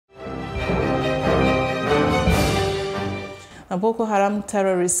Boko Haram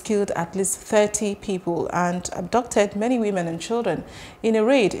terrorists killed at least 30 people and abducted many women and children in a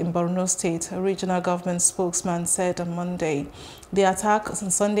raid in Borno State, a regional government spokesman said on Monday. The attack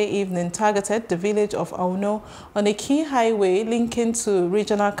on Sunday evening targeted the village of Auno on a key highway linking to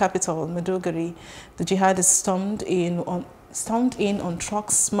regional capital Maiduguri. The jihadists stormed in on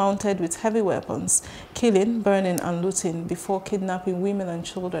trucks mounted with heavy weapons, killing, burning and looting before kidnapping women and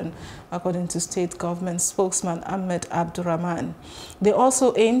children, according to state government spokesman Ahmed Abdurrahman. They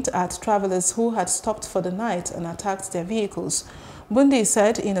also aimed at travelers who had stopped for the night and attacked their vehicles. Bundi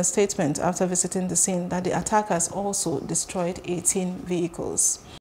said in a statement after visiting the scene that the attackers also destroyed 18 vehicles.